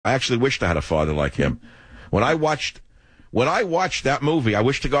I actually wished I had a father like him. When I watched that movie, I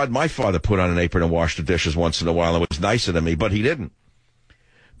wish to God my father put on an apron and washed the dishes once in a while and was nicer to me, but he didn't.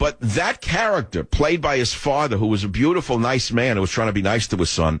 But that character, played by his father, who was a beautiful, nice man who was trying to be nice to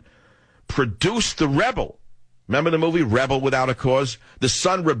his son, produced the rebel. Remember the movie Rebel Without a Cause? The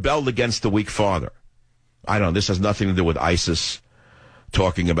son rebelled against the weak father. I don't know, this has nothing to do with ISIS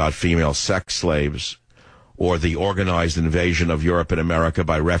talking about female sex slaves or the organized invasion of Europe and America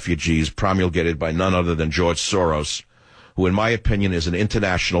by refugees promulgated by none other than George Soros, who in my opinion is an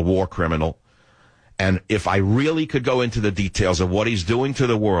international war criminal. And if I really could go into the details of what he's doing to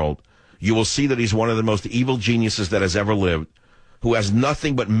the world, you will see that he's one of the most evil geniuses that has ever lived, who has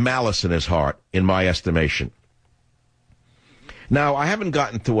nothing but malice in his heart, in my estimation. Now, I haven't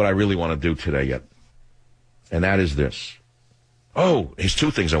gotten to what I really want to do today yet, and that is this. Oh, there's two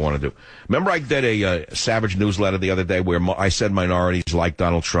things I want to do. Remember I did a Savage newsletter the other day where I said minorities like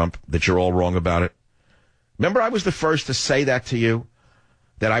Donald Trump, that you're all wrong about it? Remember I was the first to say that to you?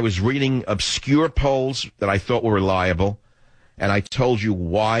 That I was reading obscure polls that I thought were reliable, and I told you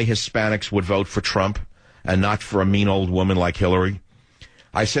why Hispanics would vote for Trump and not for a mean old woman like Hillary.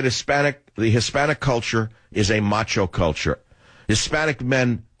 I said the Hispanic culture is a macho culture. Hispanic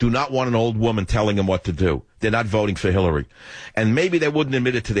men do not want an old woman telling them what to do. They're not voting for Hillary. And maybe they wouldn't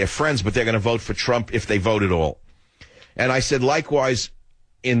admit it to their friends, but they're going to vote for Trump if they vote at all. And I said, likewise,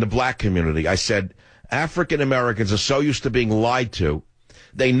 in the black community, I said, African Americans are so used to being lied to.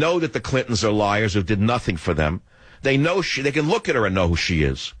 They know that the Clintons are liars who did nothing for them. They know they can look at her and know who she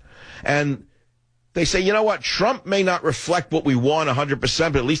is. And they say, you know what, Trump may not reflect what we want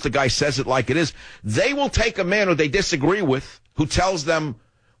 100%, but at least the guy says it like it is. They will take a man who they disagree with, who tells them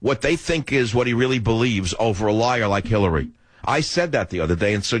what they think is what he really believes, over a liar like Hillary. I said that the other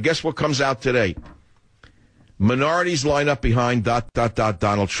day, and so guess what comes out today? Minorities line up behind ...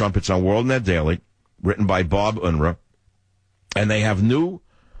 Donald Trump. It's on World Net Daily, written by Bob Unruh. And they have new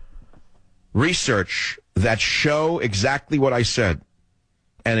research that show exactly what I said.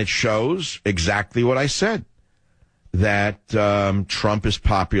 And it shows exactly what I said, that Trump is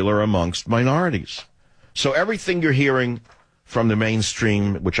popular amongst minorities. So everything you're hearing from the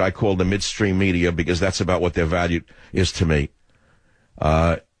mainstream, which I call the midstream media, because that's about what their value is to me,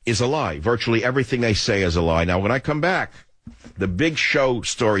 is a lie. Virtually everything they say is a lie. Now, when I come back, the big show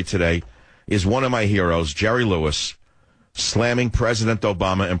story today is one of my heroes, Jerry Lewis, slamming President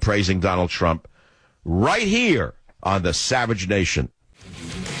Obama and praising Donald Trump right here on the Savage Nation.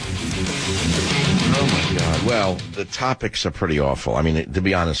 Oh, my God. Well, the topics are pretty awful. I mean, to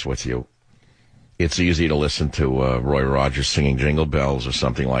be honest with you, it's easy to listen to Roy Rogers singing Jingle Bells or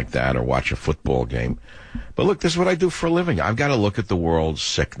something like that, or watch a football game. But look, this is what I do for a living. I've got to look at the world's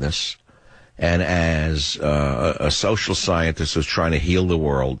sickness. And as a social scientist who's trying to heal the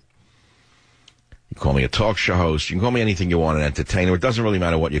world, you call me a talk show host. You can call me anything you want, an entertainer. It doesn't really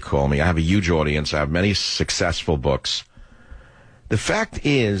matter what you call me. I have a huge audience. I have many successful books. The fact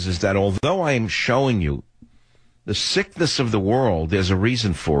is that although I am showing you the sickness of the world, there's a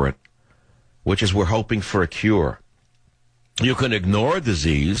reason for it, which is we're hoping for a cure. You can ignore a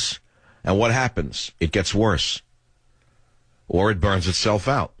disease, and what happens? It gets worse. Or it burns itself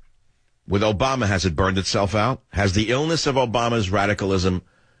out. With Obama, has it burned itself out? Has the illness of Obama's radicalism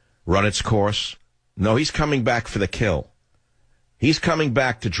run its course? No, he's coming back for the kill. He's coming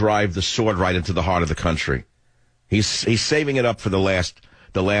back to drive the sword right into the heart of the country. He's saving it up for the last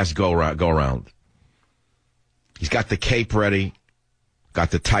go round. He's got the cape ready,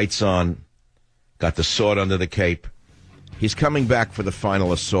 got the tights on, got the sword under the cape. He's coming back for the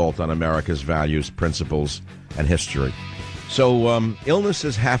final assault on America's values, principles, and history. So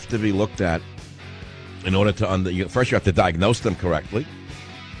illnesses have to be looked at in order to first you have to diagnose them correctly.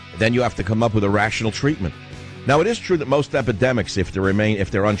 Then you have to come up with a rational treatment. Now, it is true that most epidemics, if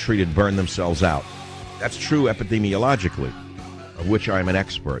they're untreated, burn themselves out. That's true epidemiologically, of which I'm an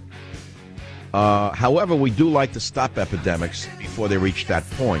expert. However, we do like to stop epidemics before they reach that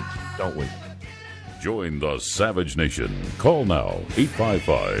point, don't we? Join the Savage Nation. Call now,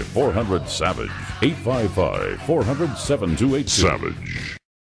 855-400-SAVAGE, 855-400-7282. Savage.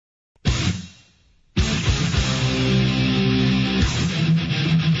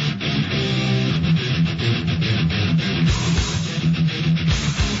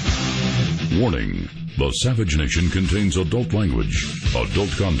 Warning. The Savage Nation contains adult language, adult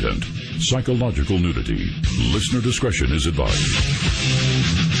content, psychological nudity. Listener discretion is advised.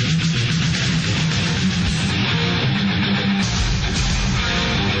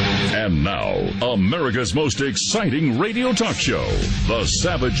 And now, America's most exciting radio talk show, The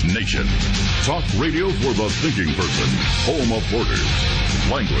Savage Nation. Talk radio for the thinking person, home of Hoarders.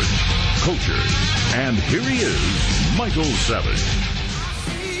 language, culture. And here he is, Michael Savage.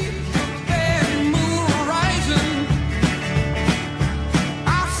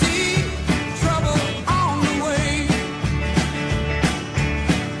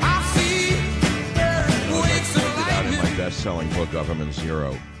 Best-selling book, Government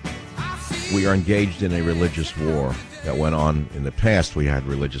Zero. We are engaged in a religious war that went on in the past. We had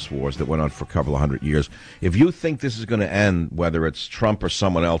religious wars that went on for a couple of 100 years. If you think this is going to end, whether it's Trump or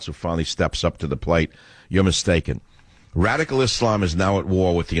someone else who finally steps up to the plate, you're mistaken. Radical Islam is now at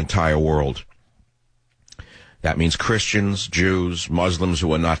war with the entire world. That means Christians, Jews, Muslims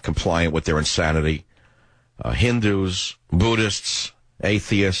who are not compliant with their insanity, Hindus, Buddhists,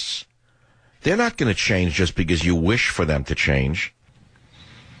 atheists. They're not going to change just because you wish for them to change.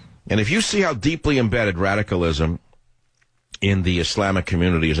 And if you see how deeply embedded radicalism in the Islamic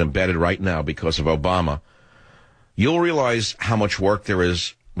community is embedded right now because of Obama, you'll realize how much work there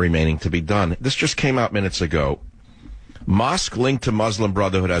is remaining to be done. This just came out minutes ago. Mosque linked to Muslim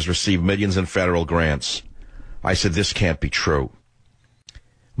Brotherhood has received millions in federal grants. I said, this can't be true.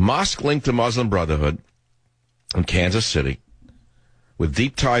 Mosque linked to Muslim Brotherhood in Kansas City, with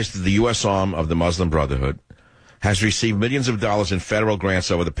deep ties to the U.S. arm of the Muslim Brotherhood, has received millions of dollars in federal grants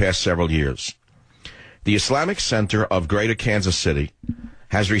over the past several years. The Islamic Center of Greater Kansas City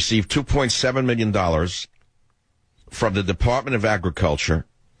has received $2.7 million from the Department of Agriculture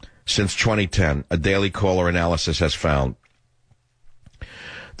since 2010, a Daily Caller analysis has found.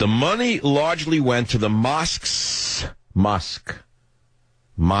 The money largely went to the mosques,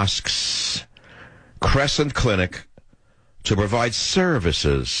 Crescent Clinic, to provide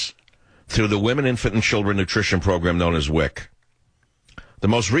services through the Women, Infant, and Children Nutrition Program known as WIC. The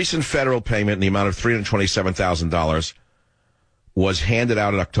most recent federal payment in the amount of $327,000 was handed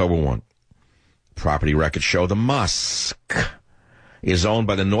out on October 1. Property records show the mosque is owned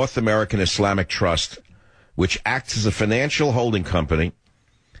by the North American Islamic Trust, which acts as a financial holding company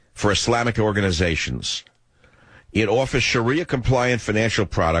for Islamic organizations. It offers Sharia-compliant financial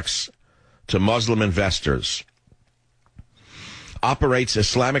products to Muslim investors, operates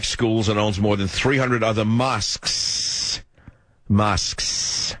Islamic schools, and owns more than 300 other mosques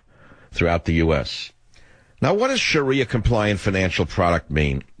throughout the U.S. Now, what does Sharia-compliant financial product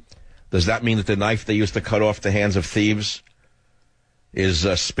mean? Does that mean that the knife they used to cut off the hands of thieves is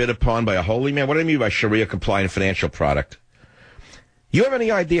spit upon by a holy man? What do I mean by Sharia-compliant financial product? You have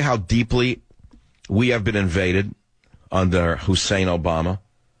any idea how deeply we have been invaded under Hussein Obama?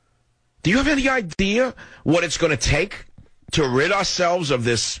 Do you have any idea what it's going to take to rid ourselves of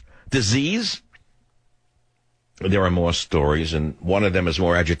this disease? There are more stories, and one of them is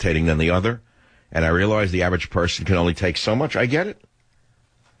more agitating than the other. And I realize the average person can only take so much. I get it.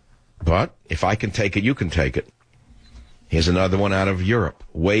 But if I can take it, you can take it. Here's another one out of Europe.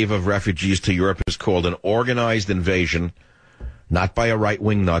 Wave of refugees to Europe is called an organized invasion, not by a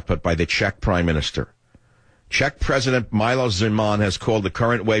right-wing nut, but by the Czech Prime Minister. Czech President Milo Zeman has called the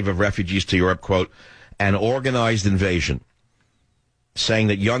current wave of refugees to Europe, quote, an organized invasion, saying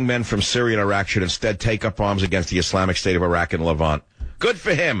that young men from Syria and Iraq should instead take up arms against the Islamic State of Iraq and Levant. Good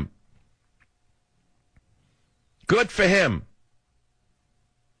for him. Good for him.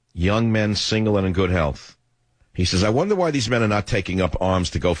 Young men, single and in good health. He says, I wonder why these men are not taking up arms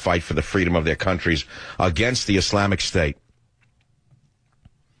to go fight for the freedom of their countries against the Islamic State.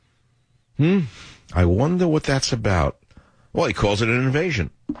 I wonder what that's about. Well, he calls it an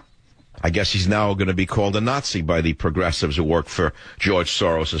invasion. I guess he's now going to be called a Nazi by the progressives who work for George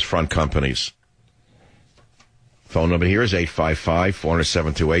Soros' front companies. Phone number here is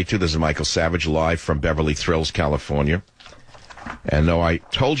 855-400-7282. This is Michael Savage, live from Beverly Hills, California. And no, I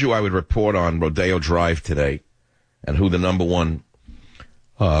told you I would report on Rodeo Drive today and who the number one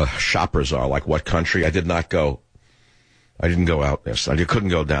shoppers are, like what country. I did not go. I didn't go out there. I couldn't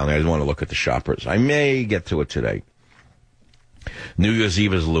go down there. I didn't want to look at the shoppers. I may get to it today. New Year's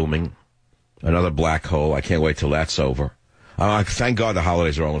Eve is looming. Another black hole. I can't wait till that's over. Thank God the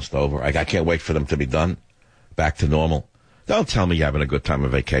holidays are almost over. I can't wait for them to be done. Back to normal. Don't tell me you're having a good time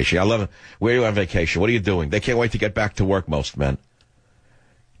on vacation. I love it. Where are you on vacation? What are you doing? They can't wait to get back to work, most men.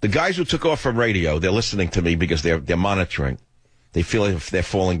 The guys who took off from radio, they're listening to me because they're monitoring. They feel like they're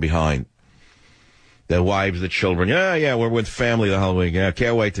falling behind. Their wives, the children. Yeah, we're with family the whole week. Yeah,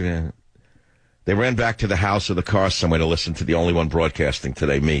 can't wait to... They ran back to the house or the car somewhere to listen to the only one broadcasting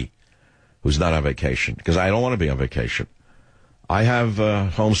today, me, who's not on vacation, because I don't want to be on vacation. I have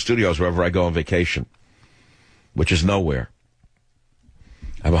home studios wherever I go on vacation, which is nowhere.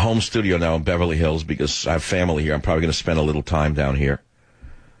 I have a home studio now in Beverly Hills because I have family here. I'm probably going to spend a little time down here,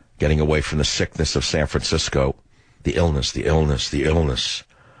 getting away from the sickness of San Francisco The illness, the illness, the illness.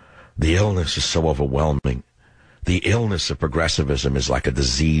 The illness is so overwhelming. The illness of progressivism is like a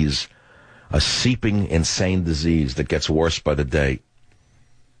disease, a seeping, insane disease that gets worse by the day.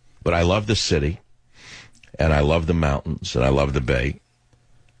 But I love the city, and I love the mountains, and I love the bay.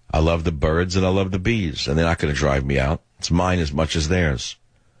 I love the birds, and I love the bees, and they're not going to drive me out. It's mine as much as theirs.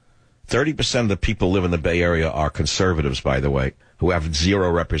 30% of the people who live in the Bay Area are conservatives, by the way, who have zero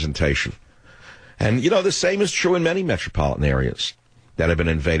representation. And, the same is true in many metropolitan areas that have been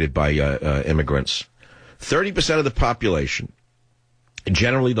invaded by immigrants. 30% of the population,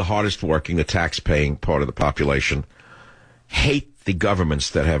 generally the hardest working, the tax-paying part of the population, hate the governments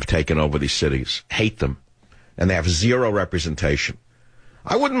that have taken over these cities, hate them, and they have zero representation.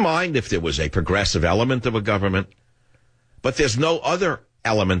 I wouldn't mind if there was a progressive element of a government, but there's no other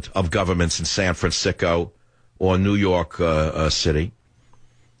element of governments in San Francisco or New York City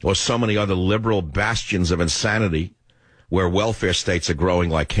or so many other liberal bastions of insanity where welfare states are growing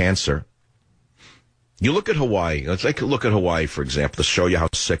like cancer. You look at Hawaii. Let's take a look at Hawaii, for example, to show you how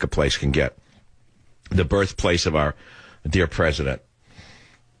sick a place can get. The birthplace of our dear president.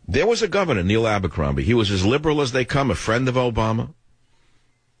 There was a governor, Neil Abercrombie. He was as liberal as they come, a friend of Obama,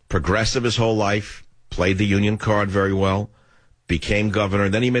 progressive his whole life, played the union card very well, became governor,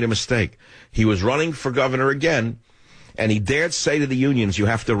 and then he made a mistake. He was running for governor again, and he dared say to the unions, you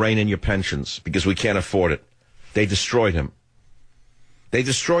have to rein in your pensions because we can't afford it. They destroyed him. They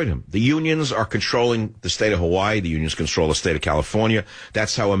destroyed him. The unions are controlling the state of Hawaii. The unions control the state of California.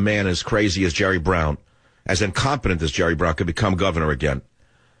 That's how a man as crazy as Jerry Brown, as incompetent as Jerry Brown, could become governor again.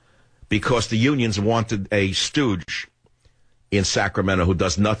 Because the unions wanted a stooge in Sacramento who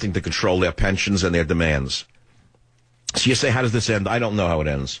does nothing to control their pensions and their demands. So you say, how does this end? I don't know how it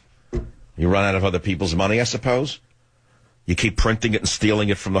ends. You run out of other people's money, I suppose? You keep printing it and stealing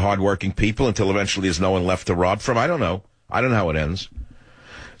it from the hardworking people until eventually there's no one left to rob from? I don't know. I don't know how it ends.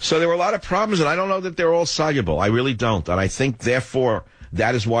 So there were a lot of problems, and I don't know that they're all soluble. I really don't. And I think, therefore,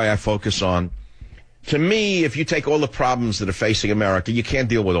 that is why I focus on, to me, if you take all the problems that are facing America, you can't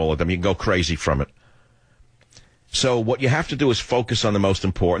deal with all of them. You can go crazy from it. So what you have to do is focus on the most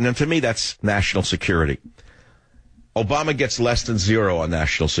important, and to me, that's national security. Obama gets less than zero on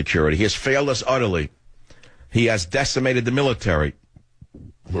national security. He has failed us utterly. He has decimated the military.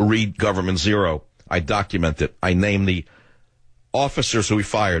 Read Government Zero. I document it. I name the officers who he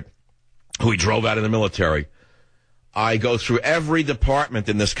fired, who he drove out of the military. I go through every department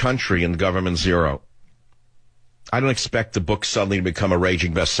in this country in Government Zero. I don't expect the book suddenly to become a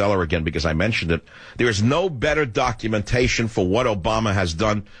raging bestseller again because I mentioned it. There is no better documentation for what Obama has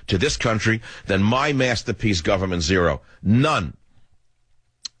done to this country than my masterpiece, Government Zero. None.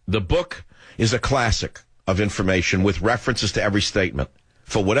 The book is a classic of information with references to every statement.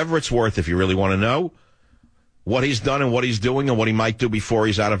 For whatever it's worth, if you really want to know what he's done and what he's doing and what he might do before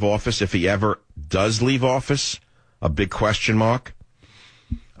he's out of office, if he ever does leave office, a big question mark,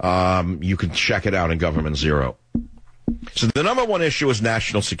 you can check it out in Government Zero. So the number one issue is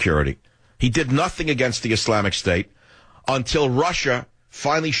national security. He did nothing against the Islamic State until Russia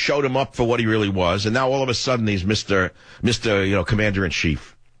finally showed him up for what he really was, and now all of a sudden he's Mr.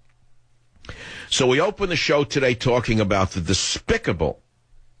 Commander-in-Chief. So we open the show today talking about the despicable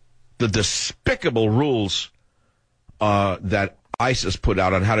rules that ISIS put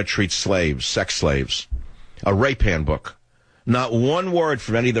out on how to treat slaves, sex slaves, a rape handbook. Not one word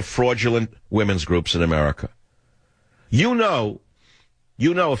from any of the fraudulent women's groups in America. You know,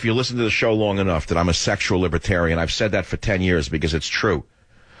 if you listen to the show long enough that I'm a sexual libertarian. I've said that for 10 years because it's true.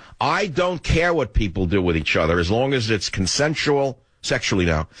 I don't care what people do with each other as long as it's consensual, sexually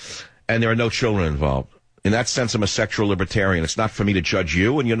now, and there are no children involved. In that sense, I'm a sexual libertarian. It's not for me to judge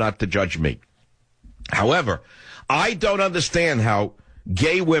you, and you're not to judge me. However, I don't understand how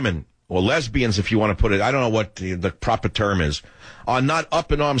gay women, or lesbians, if you want to put it, I don't know what the proper term is, are not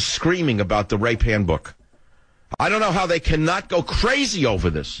up in arms screaming about the rape handbook. I don't know how they cannot go crazy over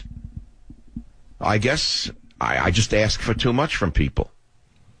this. I guess I just ask for too much from people.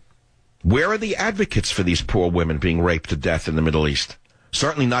 Where are the advocates for these poor women being raped to death in the Middle East?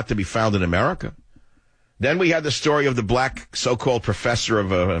 Certainly not to be found in America. Then we had the story of the black so-called professor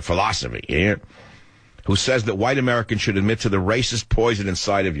of philosophy who says that white Americans should admit to the racist poison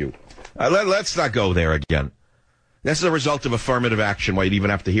inside of you. Let's not go there again. This is a result of affirmative action, why you'd even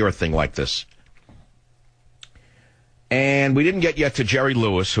have to hear a thing like this. And we didn't get yet to Jerry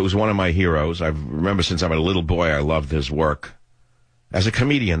Lewis, who's one of my heroes. I remember since I was a little boy, I loved his work. As a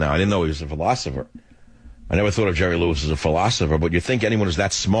comedian now, I didn't know he was a philosopher. I never thought of Jerry Lewis as a philosopher, but you think anyone who's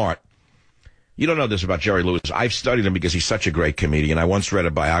that smart. You don't know this about Jerry Lewis. I've studied him because he's such a great comedian. I once read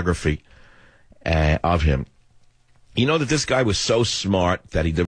a biography of him. You know that this guy was so smart that he